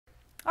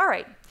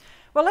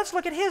Well, let's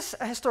look at his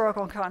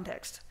historical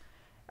context.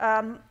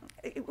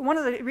 One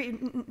of the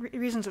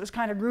reasons it was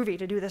kind of groovy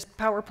to do this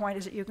PowerPoint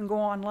is that you can go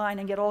online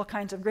and get all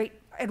kinds of great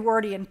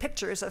Edwardian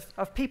pictures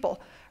of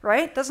people,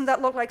 right? Doesn't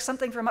that look like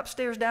something from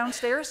upstairs,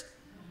 downstairs?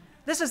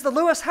 This is the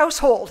Lewis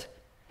household,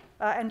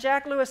 and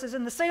Jack Lewis is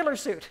in the sailor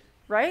suit,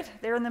 right?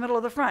 They're in the middle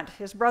of the front.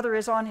 His brother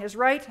is on his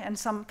right, and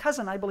some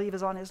cousin, I believe,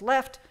 is on his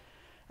left.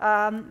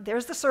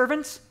 There's the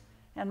servants,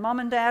 and Mom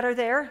and Dad are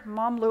there.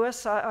 Mom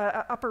Lewis,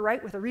 upper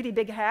right with a really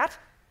big hat,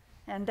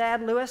 and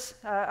Dad Lewis,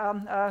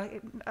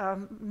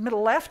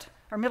 middle left,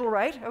 or middle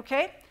right,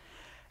 okay?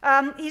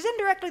 He's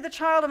indirectly the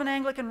child of an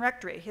Anglican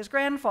rectory. His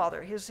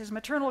grandfather, his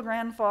maternal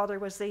grandfather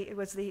was the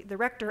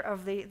rector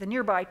of the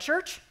nearby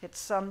church.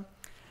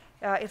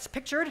 It's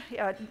pictured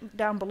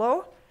down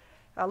below.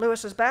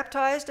 Lewis was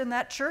baptized in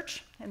that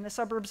church in the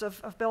suburbs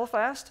of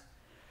Belfast.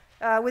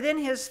 Within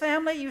his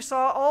family, you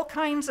saw all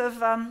kinds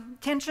of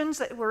tensions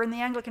that were in the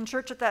Anglican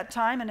church at that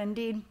time, and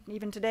indeed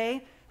even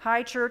today.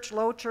 High church,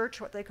 low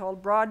church, what they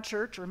called broad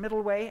church or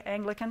middle way,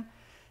 Anglican.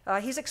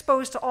 He's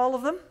exposed to all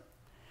of them.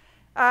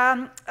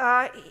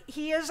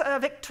 He is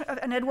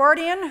an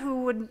Edwardian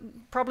who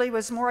probably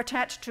was more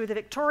attached to the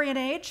Victorian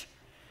age,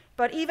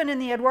 but even in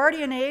the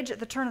Edwardian age at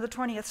the turn of the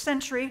 20th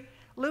century,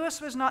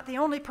 Lewis was not the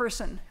only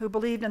person who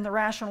believed in the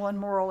rational and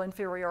moral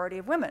inferiority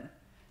of women.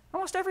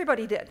 Almost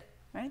everybody did,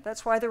 right?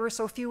 That's why there were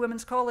so few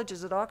women's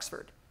colleges at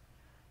Oxford.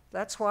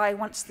 That's why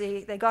once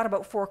they got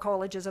about 4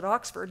 colleges at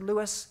Oxford,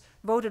 Lewis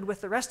voted with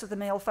the rest of the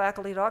male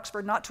faculty at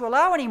Oxford not to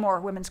allow any more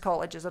women's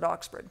colleges at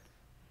Oxford,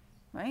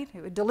 right?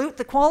 It would dilute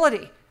the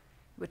quality.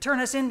 It would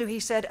turn us into, he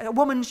said, a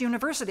woman's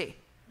university,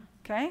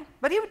 okay?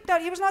 But he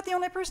was not the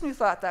only person who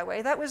thought that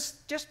way. That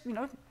was just,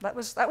 that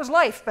was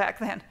life back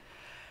then.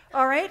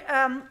 All right,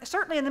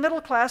 certainly in the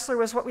middle class there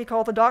was what we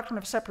call the doctrine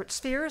of separate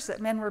spheres,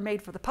 that men were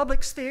made for the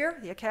public sphere,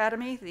 the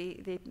academy,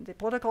 the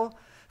political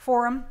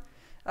forum,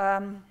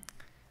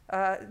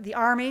 the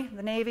army,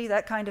 the navy,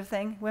 that kind of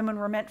thing. Women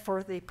were meant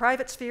for the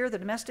private sphere, the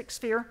domestic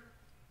sphere.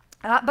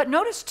 But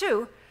notice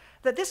too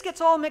that this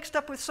gets all mixed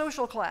up with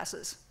social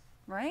classes,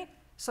 right?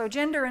 So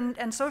gender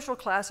and social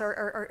class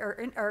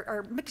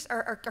are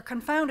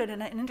confounded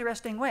in an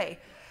interesting way,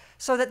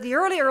 so that the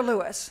earlier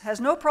Lewis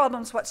has no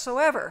problems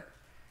whatsoever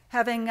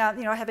having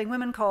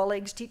women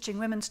colleagues, teaching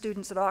women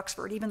students at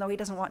Oxford, even though he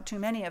doesn't want too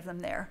many of them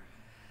there.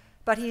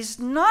 But he's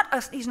not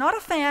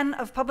a fan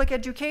of public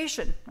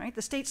education, right?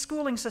 The state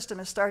schooling system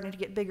is starting to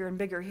get bigger and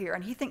bigger here,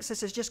 and he thinks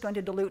this is just going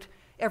to dilute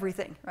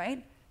everything,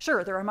 right?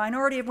 Sure, there are a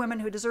minority of women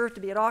who deserve to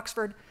be at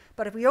Oxford,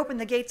 but if we open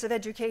the gates of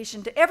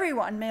education to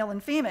everyone, male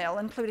and female,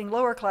 including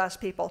lower class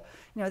people,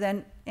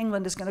 then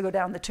England is going to go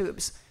down the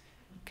tubes,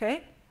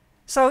 okay?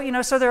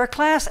 So, so there are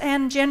class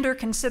and gender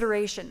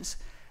considerations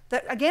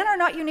that, again, are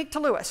not unique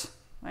to Lewis,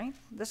 right?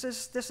 This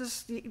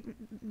is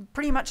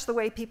pretty much the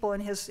way people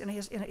in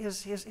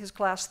his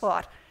class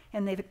thought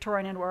in the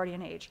Victorian and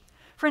Edwardian age.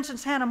 For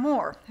instance, Hannah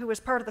More, who was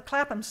part of the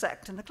Clapham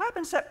sect, and the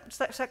Clapham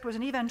sect was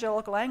an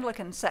evangelical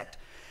Anglican sect.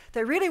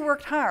 They really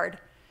worked hard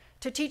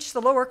to teach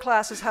the lower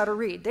classes how to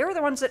read. They were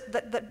the ones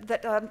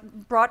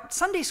that brought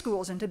Sunday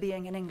schools into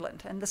being in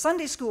England, and the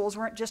Sunday schools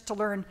weren't just to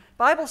learn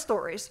Bible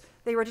stories,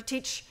 they were to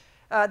teach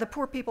the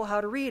poor people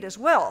how to read as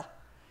well.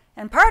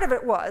 And part of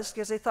it was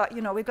because they thought,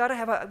 we've got to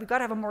have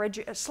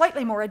a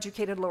slightly more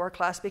educated lower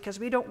class, because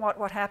we don't want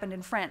what happened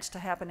in France to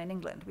happen in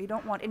England. We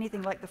don't want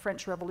anything like the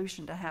French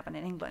Revolution to happen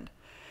in England.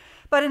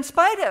 But in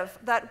spite of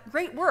that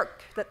great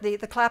work that the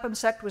Clapham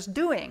sect was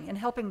doing in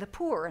helping the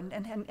poor and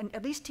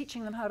at least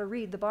teaching them how to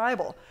read the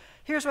Bible,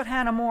 here's what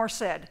Hannah More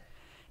said.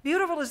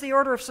 Beautiful is the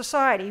order of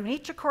society, when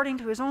each according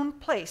to his own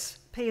place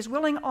pays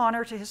willing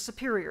honor to his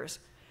superiors.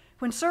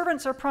 When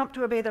servants are prompt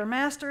to obey their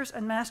masters,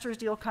 and masters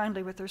deal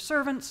kindly with their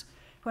servants,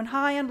 when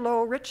high and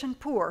low, rich and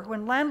poor,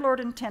 when landlord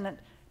and tenant,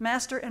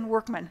 master and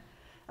workman,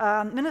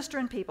 minister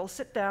and people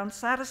sit down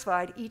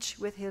satisfied, each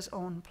with his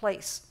own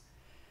place.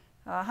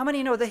 How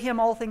many know the hymn,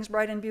 All Things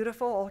Bright and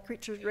Beautiful, All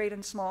Creatures Great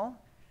and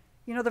Small?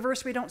 You know the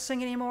verse we don't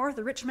sing anymore?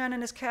 The rich man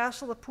in his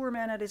castle, the poor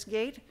man at his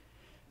gate.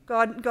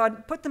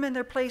 God put them in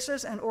their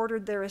places and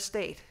ordered their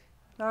estate.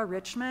 The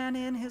rich man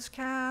in his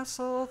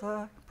castle,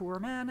 the poor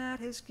man at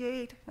his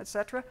gate,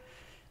 etc.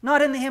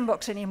 Not in the hymn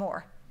books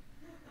anymore.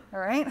 All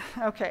right?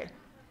 Okay.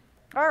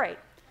 All right.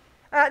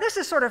 This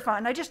is sort of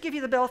fun. I just give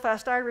you the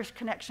Belfast Irish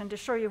connection to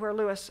show you where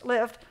Lewis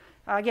lived.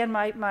 Again,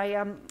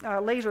 my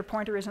laser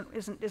pointer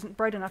isn't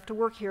bright enough to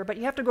work here, but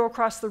you have to go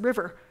across the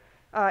river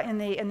in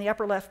the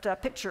upper left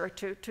picture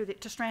to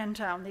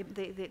Strandtown,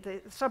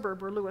 the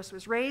suburb where Lewis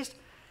was raised.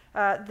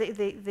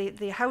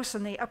 The house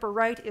in the upper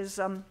right is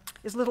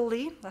Little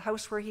Lee, the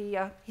house where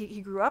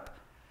he grew up.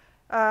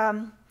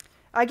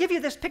 I give you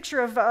this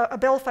picture of a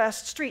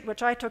Belfast street,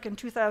 which I took in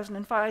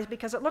 2005,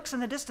 because it looks in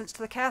the distance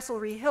to the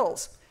Castlereagh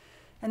Hills.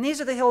 And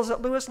these are the hills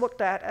that Lewis looked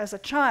at as a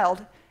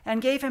child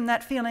and gave him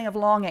that feeling of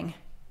longing,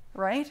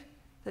 right?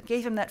 That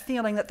gave him that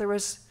feeling that there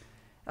was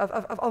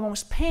of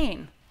almost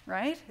pain,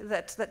 right?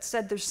 That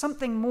said there's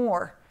something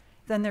more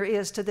than there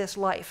is to this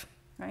life,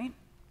 right?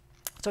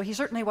 So he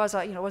certainly was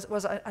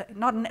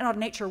not a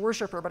nature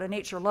worshiper, but a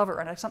nature lover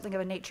and something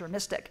of a nature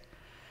mystic.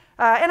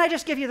 And I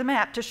just give you the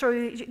map to show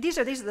you, these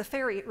are the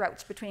ferry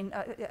routes between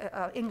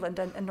England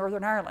and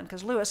Northern Ireland,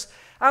 because Lewis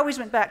always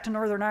went back to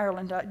Northern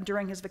Ireland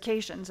during his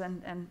vacations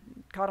and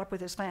caught up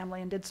with his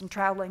family and did some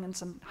traveling and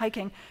some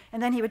hiking,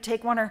 and then he would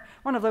take one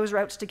of those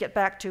routes to get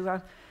back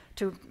to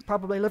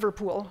probably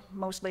Liverpool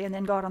mostly, and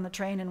then got on the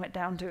train and went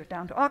down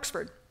to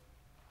Oxford.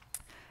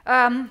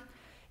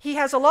 He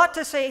has a lot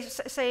to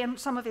say in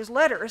some of his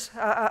letters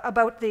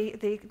about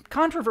the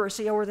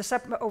controversy over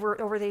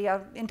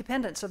the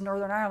independence of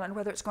Northern Ireland,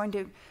 whether it's going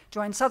to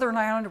join Southern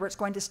Ireland or it's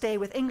going to stay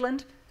with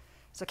England.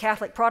 It's a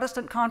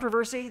Catholic-Protestant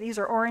controversy. These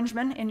are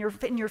Orangemen, in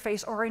your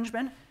face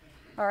Orangemen,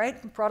 all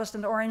right,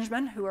 Protestant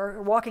Orangemen who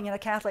are walking in a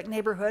Catholic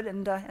neighborhood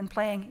and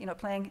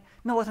playing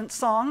militant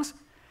songs.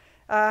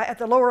 At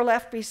the lower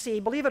left, we see,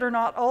 believe it or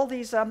not, all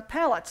these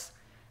pallets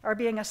are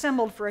being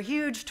assembled for a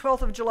huge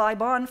 12th of July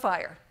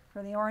bonfire.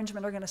 Where the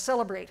Orangemen are going to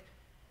celebrate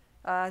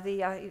the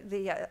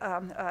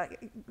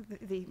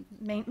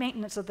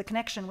maintenance of the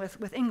connection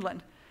with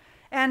England.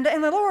 And in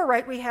the lower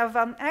right, we have,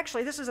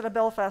 actually, this is at a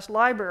Belfast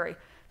library.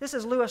 This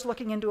is Lewis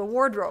looking into a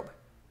wardrobe.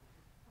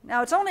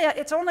 Now, it's only a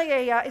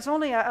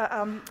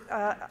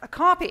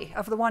copy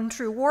of the One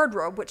True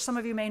Wardrobe, which some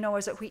of you may know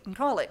is at Wheaton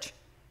College.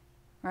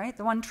 Right?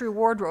 The One True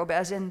Wardrobe,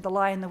 as in The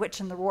Lion, the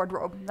Witch, and the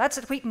Wardrobe. That's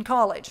at Wheaton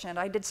College, and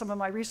I did some of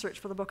my research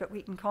for the book at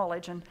Wheaton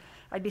College, and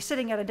I'd be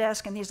sitting at a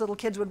desk, and these little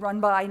kids would run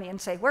by me and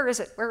say, "Where is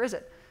it? Where is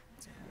it?"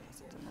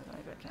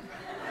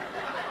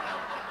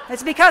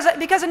 It's because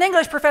an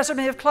English professor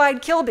named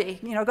Clyde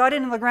Kilby, got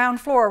in on the ground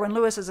floor when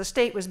Lewis's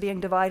estate was being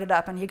divided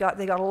up, and they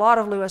got a lot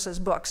of Lewis's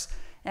books,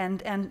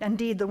 and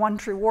indeed the One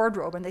True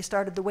Wardrobe, and they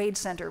started the Wade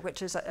Center,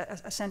 which is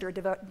a center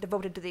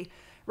devoted to the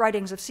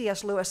writings of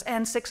C.S. Lewis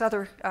and 6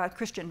 other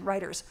Christian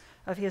writers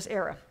of his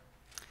era.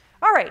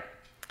 All right.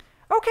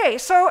 Okay,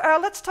 so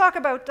let's talk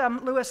about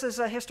Lewis's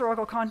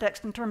historical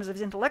context in terms of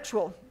his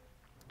intellectual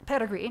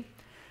pedigree.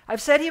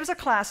 I've said he was a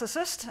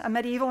classicist, a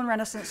medieval and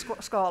Renaissance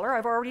scholar.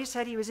 I've already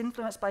said he was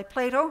influenced by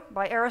Plato,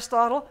 by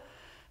Aristotle,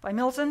 by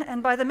Milton,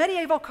 and by the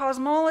medieval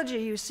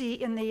cosmology you see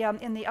in the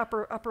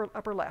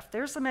upper left.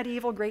 There's the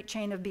medieval great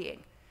chain of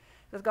being.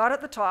 With God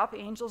at the top,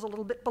 angels a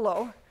little bit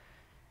below,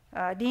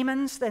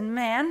 demons, then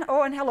man.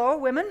 Oh, and hello,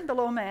 women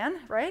below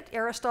man, right?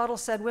 Aristotle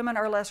said women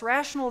are less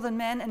rational than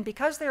men, and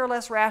because they are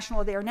less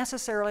rational, they are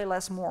necessarily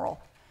less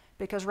moral,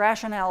 because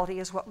rationality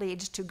is what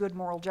leads to good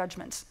moral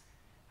judgments,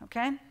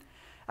 okay?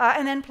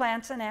 And then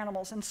plants and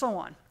animals and so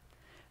on.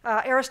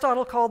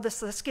 Aristotle called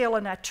this the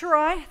scala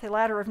naturae, the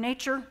ladder of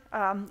nature.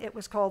 It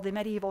was called the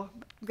medieval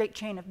great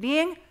chain of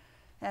being,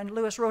 and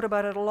Lewis wrote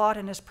about it a lot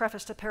in his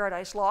preface to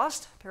Paradise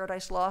Lost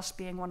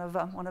being one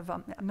of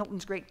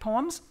Milton's great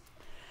poems.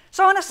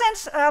 So in a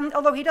sense,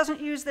 although he doesn't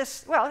use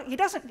this, well, he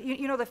doesn't,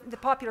 the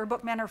popular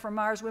book, Men Are From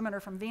Mars, Women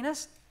Are From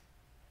Venus,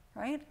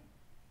 right?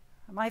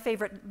 My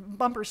favorite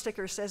bumper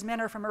sticker says,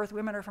 Men are from Earth,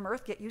 women are from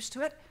Earth, get used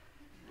to it.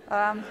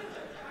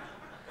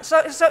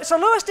 So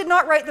Lewis did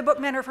not write the book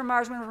Men Are From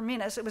Mars, Women Are From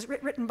Venus. It was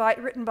written by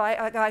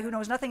a guy who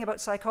knows nothing about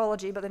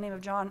psychology by the name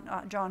of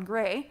John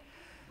Gray,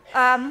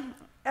 and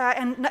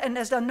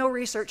has done no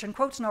research and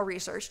quotes no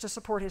research to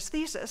support his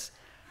thesis.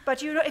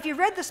 But if you've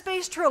read the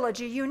Space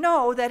Trilogy, you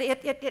know that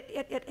it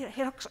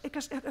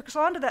hooks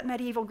onto that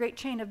medieval great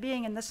chain of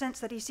being in the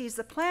sense that he sees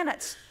the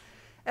planets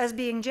as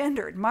being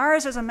gendered.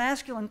 Mars is a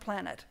masculine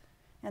planet,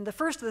 and the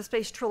first of the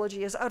Space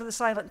Trilogy is Out of the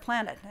Silent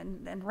Planet,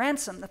 and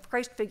Ransom, the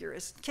Christ figure,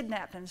 is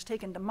kidnapped and is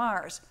taken to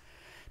Mars.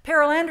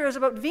 Perilander is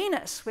about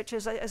Venus, which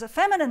is a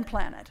feminine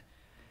planet,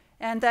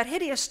 and that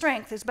hideous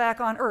strength is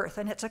back on Earth,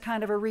 and it's a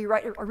kind of a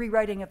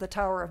rewriting of the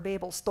Tower of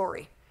Babel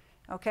story,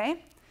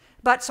 okay?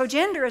 But so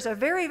gender is a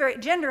very,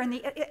 gender, and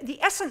the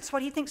essence,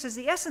 what he thinks is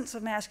the essence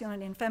of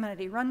masculinity and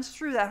femininity, runs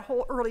through that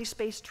whole early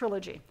Space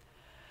Trilogy.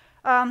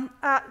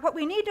 What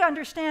we need to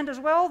understand as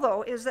well,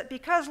 though, is that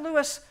because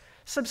Lewis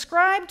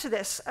subscribed to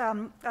this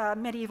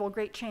medieval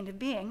great chain of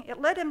being,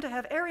 it led him to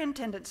have Arian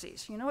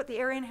tendencies. You know what the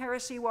Arian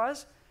heresy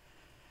was?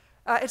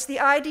 It's the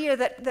idea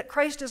that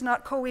Christ is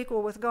not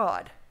co-equal with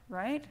God,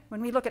 right?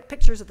 When we look at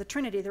pictures of the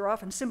Trinity, they're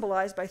often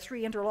symbolized by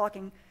 3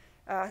 interlocking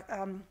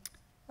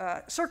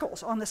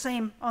circles on the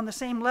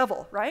same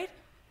level, right?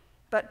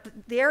 But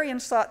the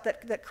Arians thought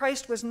that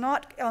Christ was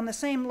not on the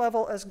same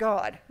level as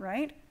God,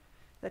 right?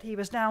 That he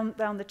was down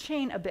the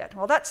chain a bit.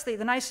 Well, that's the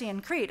Nicene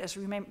Creed, as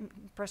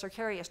Professor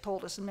Carey has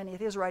told us in many of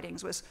his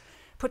writings, was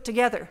put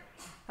together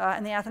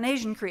in the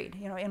Athanasian Creed,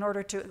 in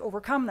order to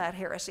overcome that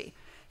heresy.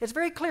 It's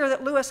very clear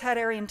that Lewis had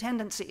Arian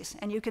tendencies,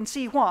 and you can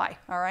see why,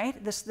 all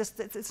right?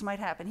 This might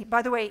happen.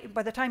 By the way,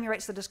 by the time he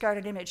writes The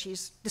Discarded Image,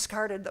 he's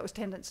discarded those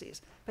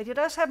tendencies. But he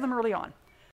does have them early on.